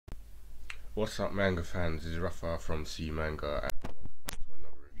What's up, manga fans? This is Rafa from C Manga, and welcome back to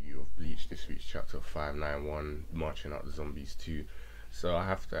another review of Bleach. This week's chapter 591, Marching Out the Zombies 2. So I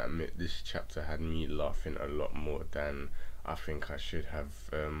have to admit, this chapter had me laughing a lot more than I think I should have.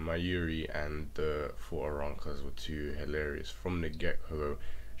 Mayuri and the four Arrancars were too hilarious. From the get-go,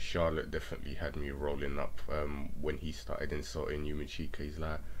 Charlotte definitely had me rolling up when he started insulting Yumichika. He's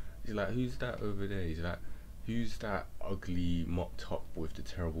like, who's that over there? He's like, who's that ugly mop top with the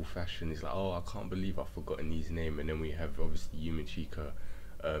terrible fashion? He's like, oh, I can't believe I've forgotten his name. And then we have obviously Yumichika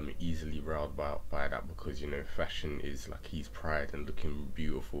easily riled by that, because fashion is like his pride, and looking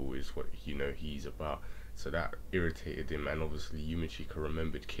beautiful is what he's about. So that irritated him, and obviously Yumichika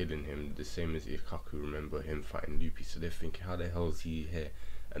remembered killing him, the same as Ikaku remember him fighting Luffy. So they're thinking, how the hell is he here?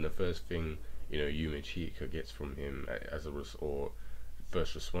 And the first thing Yumichika gets from him as a or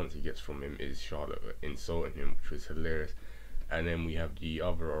first response he gets from him is Charlotte insulting him, which was hilarious. And then we have the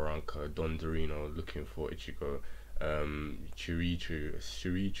other Arrancar, Don Dorino, looking for Ichigo. Chirichu,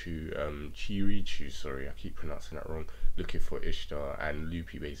 sorry, I keep pronouncing that wrong, looking for Ishtar, and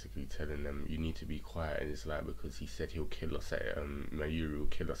Luffy basically telling them, you need to be quiet, and it's like, because he said he'll kill us Mayuri will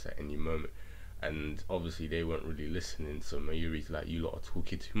kill us at any moment. And obviously they weren't really listening, so Mayuri's like, you lot are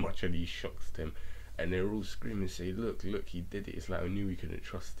talking too much, and he shocks them. And they're all screaming, say, look, he did it. It's like, I knew we couldn't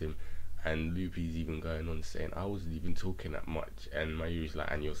trust him. And Luffy's even going on saying, I wasn't even talking that much. And Mayuri's like,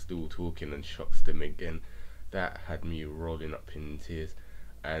 and you're still talking, and shocks them again. That had me rolling up in tears.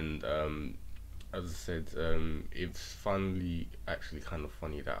 And as I said, it's finally actually kind of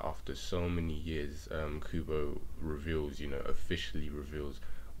funny that after so many years, Kubo reveals, officially reveals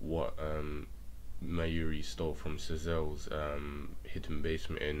what Mayuri stole from Giselle's hidden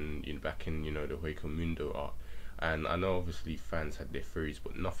basement back in the Hueco Mundo arc. And I know obviously fans had their theories,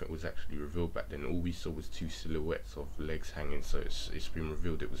 but nothing was actually revealed back then. All we saw was two silhouettes of legs hanging, so it's been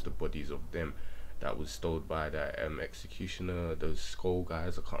revealed it was the bodies of them that was stolen by that executioner, those skull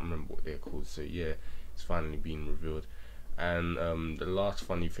guys, I can't remember what they're called. So yeah, it's finally been revealed. And the last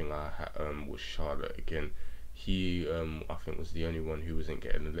funny thing I had was Charlotte again. He I think was the only one who wasn't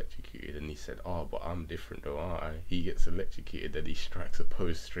getting electrocuted, and he said, oh, but I'm different though, aren't I? He gets electrocuted, then he strikes a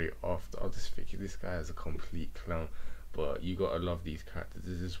pose straight after. I was just thinking, this guy is a complete clown. But you gotta love these characters.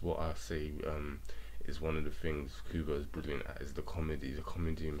 This is what I say is one of the things Kubo is brilliant at, is the comedy. The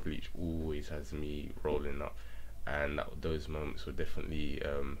comedy in Bleach always has me rolling up, and those moments were definitely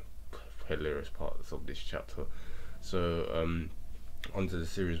hilarious parts of this chapter. So onto the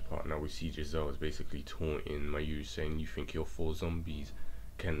serious part now. We see Giselle is basically taunting Mayuri, saying, you think your four zombies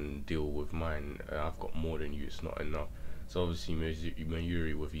can deal with mine? I've got more than you, it's not enough. So obviously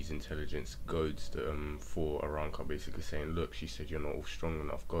Mayuri, with his intelligence, goads the four Arrancar, basically saying, look, she said you're not all strong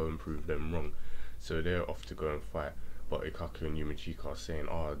enough, go and prove them wrong. So they're off to go and fight, but Ikaku and Yumichika are saying,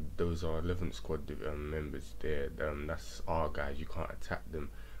 oh, those are 11th squad members there, that's our guys, you can't attack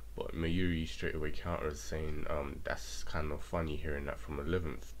them. But Mayuri straight away counters, saying, that's kind of funny hearing that from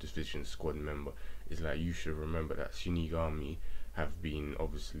 11th Division squad member. It's like, you should remember that Shinigami have been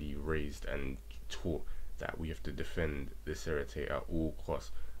obviously raised and taught that we have to defend the Serete at all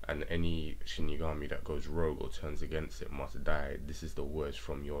costs, and any Shinigami that goes rogue or turns against it must die. This is the words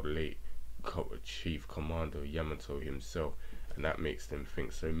from your late Chief Commander Yamato himself, and that makes them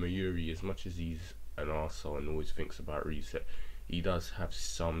think. So Mayuri, as much as he's an arsehole and always thinks about reset, he does have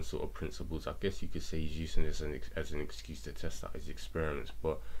some sort of principles. I guess you could say he's using this as an excuse to test out his experiments,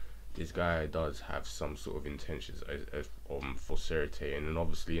 but this guy does have some sort of intentions for Serete, and then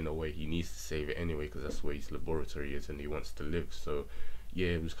obviously in a way he needs to save it anyway, because that's where his laboratory is and he wants to live. So yeah,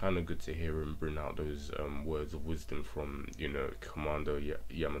 it was kind of good to hear him bring out those words of wisdom from Commander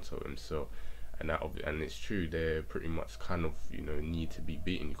Yamato himself. And it's true, they're pretty much kind of need to be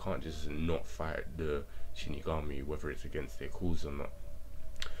beaten. You can't just not fight the Shinigami, whether it's against their cause or not.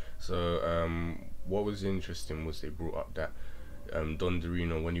 So what was interesting was they brought up that Don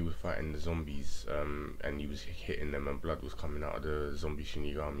Dorino, when he was fighting the zombies and he was hitting them and blood was coming out of the zombie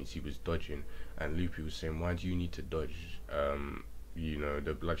Shinigamis, he was dodging, and Luffy was saying, why do you need to dodge?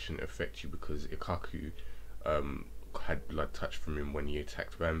 The blood shouldn't affect you, because Ikaku had blood touched from him when he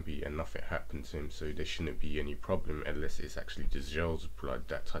attacked Bambi and nothing happened to him, so there shouldn't be any problem unless it's actually Giselle's blood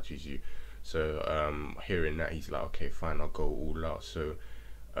that touches you. So hearing that, he's like, okay, fine, I'll go all out. So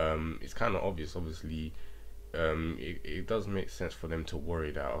it's kind of obvious, obviously. It does make sense for them to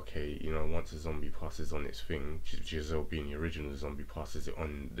worry that, okay, once a zombie passes on its thing, Giselle being the original zombie, passes it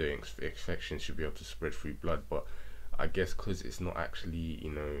on, the infection should be able to spread through blood. But I guess because it's not actually,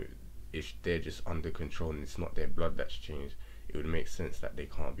 if they're just under control and it's not their blood that's changed, it would make sense that they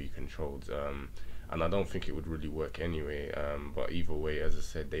can't be controlled. and I don't think it would really work anyway. But either way, as I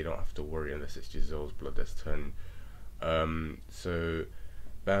said, they don't have to worry unless it's Giselle's blood that's turning. So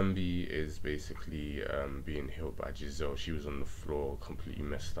Bambi is basically being healed by Giselle. She was on the floor, completely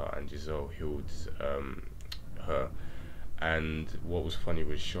messed up, and Giselle healed her. And what was funny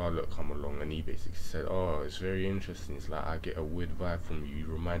was Charlotte come along and he basically said, "Oh, it's very interesting. It's like I get a weird vibe from you. You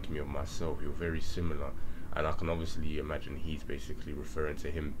remind me of myself. You're very similar." And I can obviously imagine he's basically referring to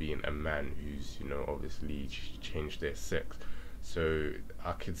him being a man who's, you know, obviously changed their sex. So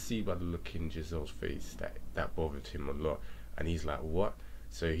I could see by the look in Giselle's face that that bothered him a lot. And he's like, "What?"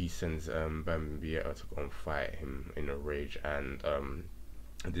 So he sends Bambietta to go and fight him in a rage. And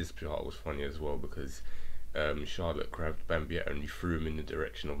this part was funny as well because Charlotte grabbed Bambietta and he threw him in the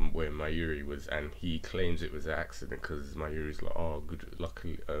direction of where Mayuri was, and he claims it was an accident because Mayuri's like, "Oh, good,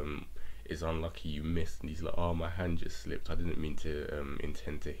 luckily, it's unlucky you missed," and he's like, "Oh, my hand just slipped. I didn't mean to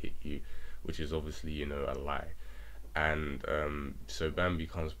intend to hit you," which is obviously, you know, a lie. And so Bambi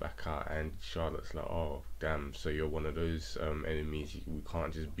comes back out, and Charlotte's like, "Oh, damn! So you're one of those enemies. We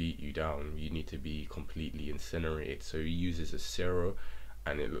can't just beat you down. You need to be completely incinerated." So he uses a Cero,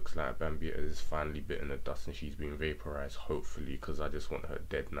 and it looks like Bambietta is finally bitten the dust and she's been vaporized, hopefully, because I just want her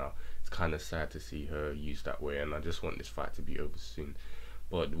dead now. It's kind of sad to see her used that way, and I just want this fight to be over soon.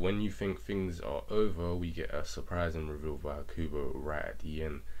 But when you think things are over, we get a surprising reveal by Kubo right at the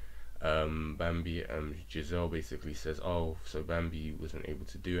end. Giselle basically says, "Oh, so Bambi wasn't able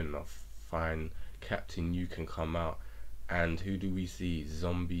to do enough. Fine, Captain, you can come out." And who do we see?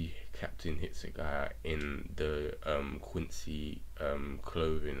 Zombie Captain Hitsugai in the Quincy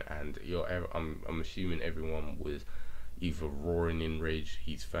clothing, and I'm assuming everyone was either roaring in rage,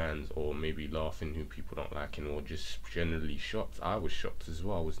 he's fans, or maybe laughing who people don't like him, or just generally shocked. I was shocked as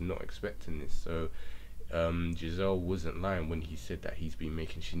well. I was not expecting this. So Giselle wasn't lying when he said that he's been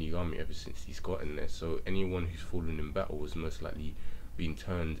making Shinigami ever since he's gotten there. So anyone who's fallen in battle was most likely being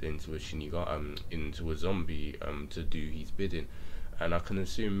turned into a Shinigami, into a zombie, to do his bidding. And I can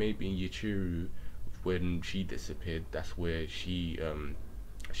assume maybe Yichiru, when she disappeared, that's where she's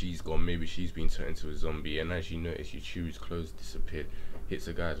gone. Maybe she's been turned into a zombie. And as you notice, Yichiru's clothes disappeared.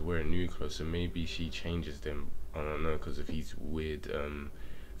 Hitsuga's wearing new clothes, so maybe she changes them. I don't know, because of his weird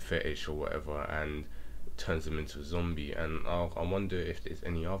fetish or whatever, and turns them into a zombie. And I wonder if there's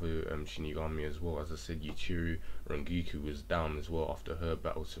any other Shinigami as well. As I said, Yichiru Rangiku was down as well after her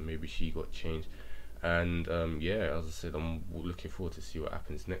battle, so maybe she got changed. And yeah, as I said, I'm looking forward to see what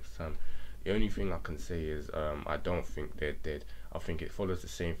happens next time. The only thing I can say is I don't think they're dead. I think it follows the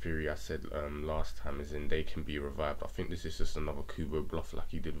same theory I said last time, as in they can be revived. I think this is just another Kubo bluff like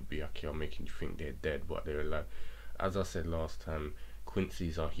he did with Byakuya, making you think they're dead but they're alive. As I said last time,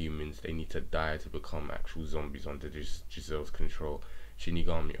 Quincy's are humans. They need to die to become actual zombies under Giselle's control.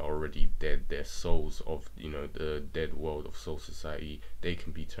 Shinigami are already dead. They're souls of, you know, the dead world of Soul Society. They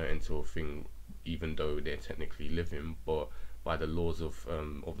can be turned into a thing even though they're technically living, but by the laws of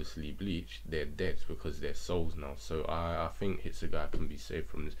obviously Bleach, they're dead because they're souls now. So I think Hitsugai can be saved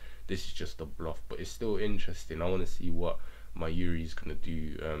from this. This is just a bluff, but it's still interesting. I want to see what Mayuri's gonna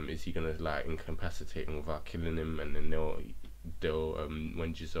do. Is he gonna like incapacitate him without killing him, and then they'll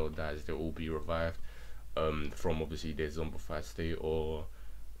when Giselle dies, they'll all be revived from obviously their zombified state, or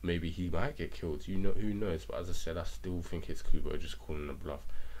maybe he might get killed. You know, who knows? But as I said, I still think it's Kubo just calling a bluff.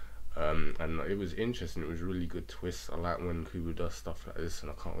 And it was interesting. It was a really good twist. I like when Kubo does stuff like this,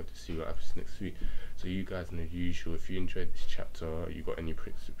 and I can't wait to see what happens next week. So you guys know the usual. If you enjoyed this chapter, you got any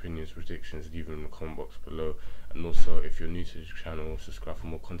opinions, predictions, leave them in the comment box below. And also, if you're new to the channel, subscribe for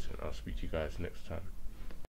more content. I'll speak to you guys next time.